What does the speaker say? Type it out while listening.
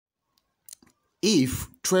If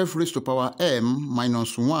 12 raised to power m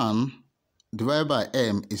minus 1 divided by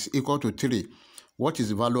m is equal to 3, what is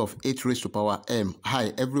the value of 8 raised to power m?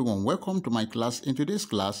 Hi everyone, welcome to my class. In today's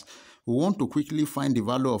class, we want to quickly find the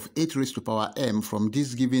value of 8 raised to power m from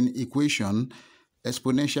this given equation,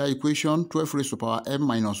 exponential equation. 12 raised to power m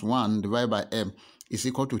minus 1 divided by m is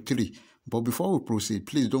equal to 3. But before we proceed,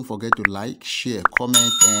 please don't forget to like, share,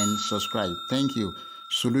 comment, and subscribe. Thank you.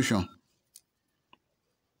 Solution.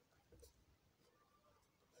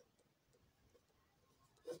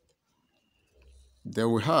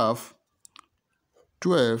 Then we have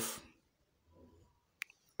 12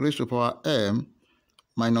 raised to power m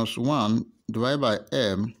minus 1 divided by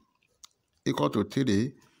m equal to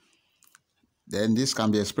 3. Then this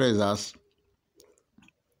can be expressed as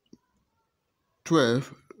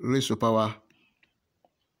 12 raised to power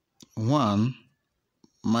 1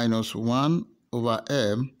 minus 1 over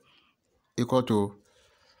m equal to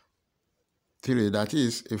 3. That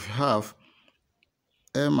is, if you have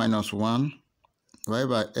m minus 1 divided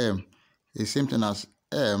by m is same thing as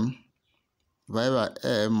m divided by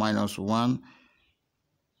m minus 1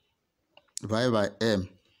 divided by m.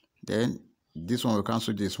 Then this one will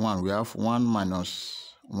cancel this one. We have 1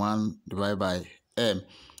 minus 1 divided by m.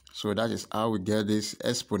 So that is how we get this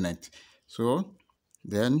exponent. So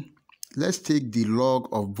then let's take the log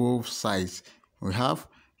of both sides. We have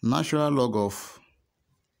natural log of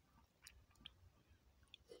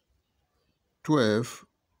 12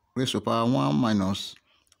 raised to power 1 minus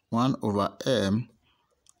 1 over m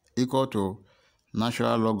equal to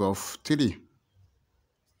natural log of 3.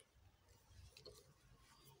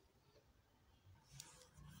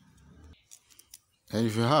 And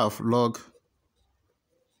if you have log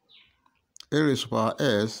a raised to power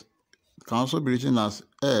s, can also be written as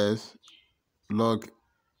s log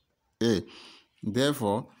a.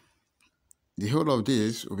 Therefore, the whole of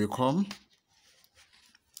this will become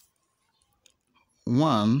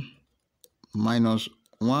 1 minus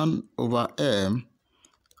 1 over m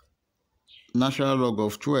natural log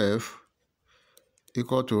of 12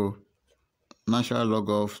 equal to natural log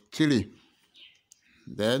of 3.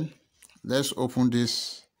 Then let's open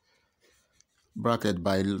this bracket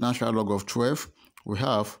by natural log of 12. We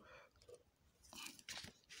have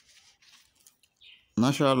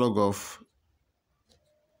natural log of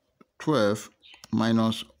 12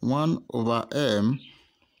 minus 1 over m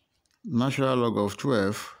natural log of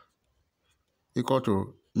 12 equal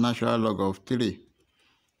to natural log of 3.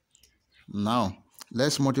 Now,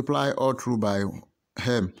 let's multiply all through by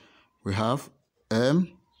m. We have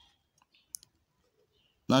m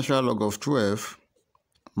natural log of 12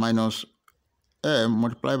 minus m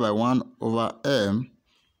multiplied by 1 over m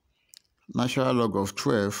natural log of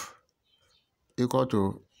 12 equal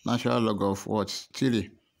to natural log of what? 3.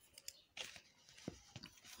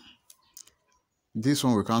 This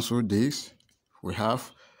one will cancel this. We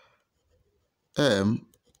have m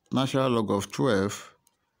natural log of 12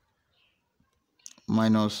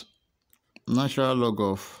 minus natural log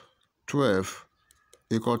of 12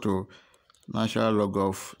 equal to natural log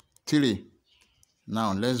of 3.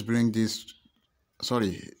 Now let's bring this,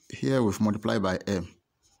 here we've multiplied by m.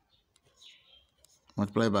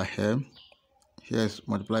 Multiply by m. Here's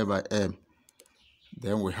multiplied by m.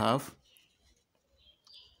 Then we have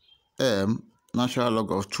m natural log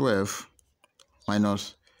of 12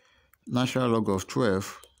 minus natural log of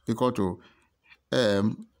 12 equal to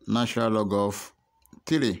m natural log of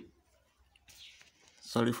 3.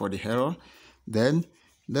 Sorry for the error. Then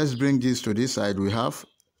let's bring this to this side. We have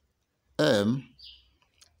m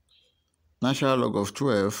natural log of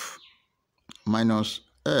 12 minus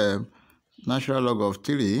m natural log of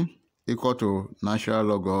 3 equal to natural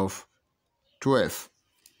log of 12.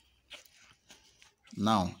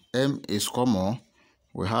 Now, m is common.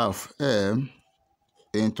 We have m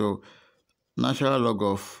into natural log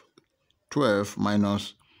of 12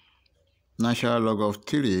 minus natural log of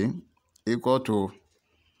 3 equal to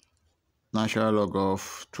natural log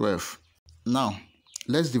of 12. Now,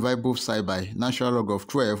 let's divide both sides by natural log of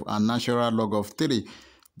 12 and natural log of 3.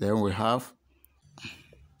 Then we have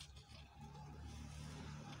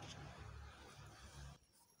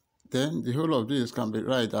the whole of this can be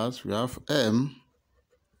written as we have m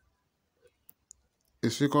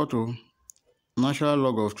is equal to natural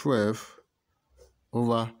log of 12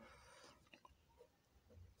 over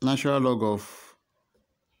natural log of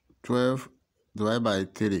 12 divided by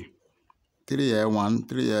 3. 3 here 1,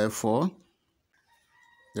 3 here 4.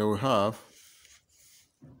 Then we have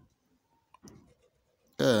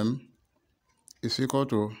m is equal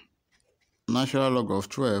to natural log of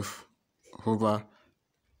 12 over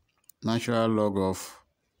natural log of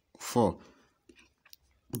 4.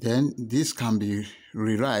 Then this can be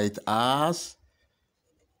rewrite as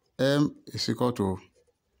m is equal to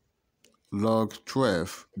log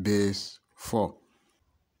 12 base 4.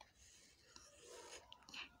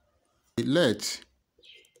 Let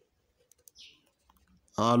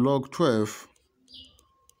our log 12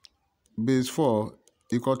 base 4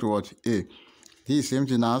 equal to what? A. This is same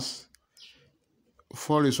thing as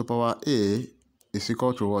 4 raised to power a is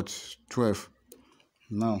equal to what? 12.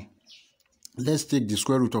 Now, let's take the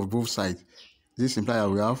square root of both sides. This implies that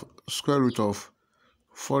we have square root of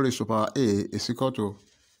 4 raised to power a is equal to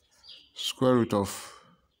square root of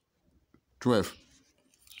 12.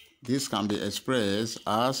 This can be expressed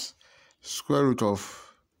as square root of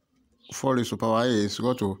 4 raised to power a is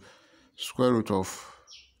equal to square root of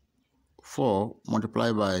 4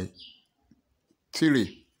 multiplied by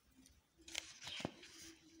 3.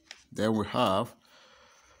 Then we have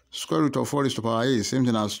square root of 4 raised to power a is same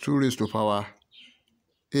thing as 2 raised to power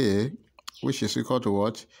a, which is equal to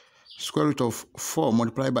what? Square root of 4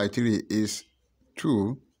 multiplied by 3 is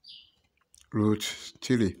 2 root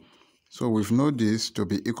 3. So we've known this to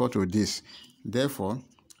be equal to this. Therefore,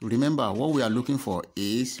 remember what we are looking for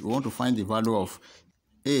is we want to find the value of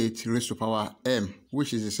 8 raised to power m,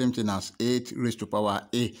 which is the same thing as 8 raised to power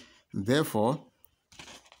a. Therefore,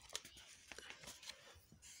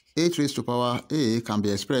 8 raised to power a can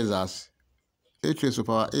be expressed as 8 raised to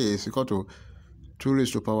power a is equal to 2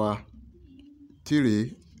 raised to power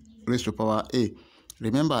 3 raised to power a.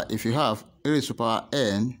 Remember, if you have a raised to power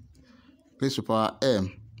n raised to power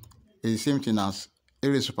m is the same thing as a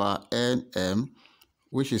raised to power nm,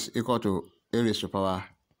 which is equal to a raised to power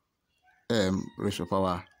m raised to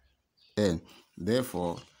power n.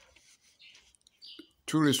 Therefore,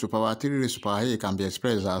 2 raised to power 3 raised to power a can be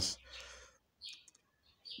expressed as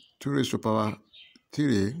 2 raised to power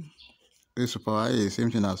 3 raised to power a is same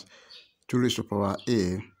thing as 2 raised to power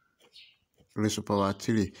a raised to power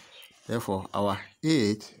 3. Therefore, our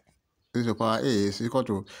 8 raised to power a is equal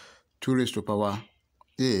to 2 raised to power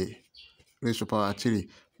a raised to power 3.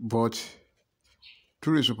 But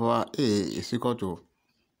 2 raised to power a is equal to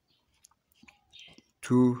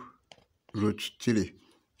 2 root 3.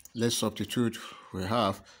 Let's substitute. We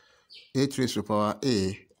have 8 raised to power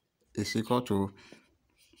a is equal to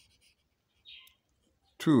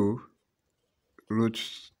 2 root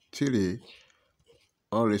 3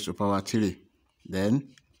 all raised to power 3.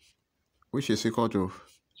 Then, which is equal to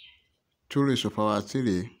 2 raised to power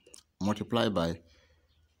 3 multiplied by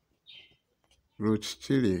root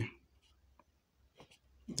 3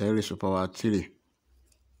 then raised to power 3.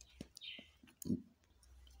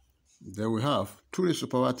 Then we have 2 raised to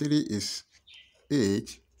power 3 is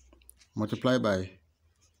 8 multiplied by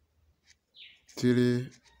 3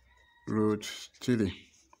 root 3.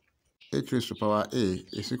 8 raised to power a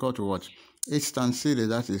is equal to what? 8 times 3,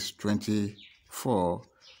 that is 24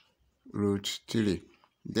 root 3.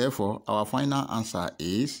 Therefore, our final answer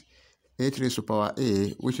is 8 raised to power a,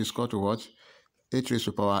 which is equal to what? 8 raised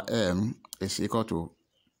to power m is equal to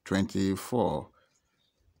 24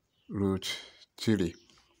 root 3.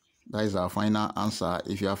 That is our final answer.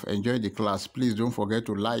 If you have enjoyed the class, please don't forget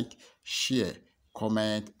to like, share,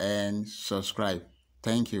 comment, and subscribe.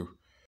 Thank you.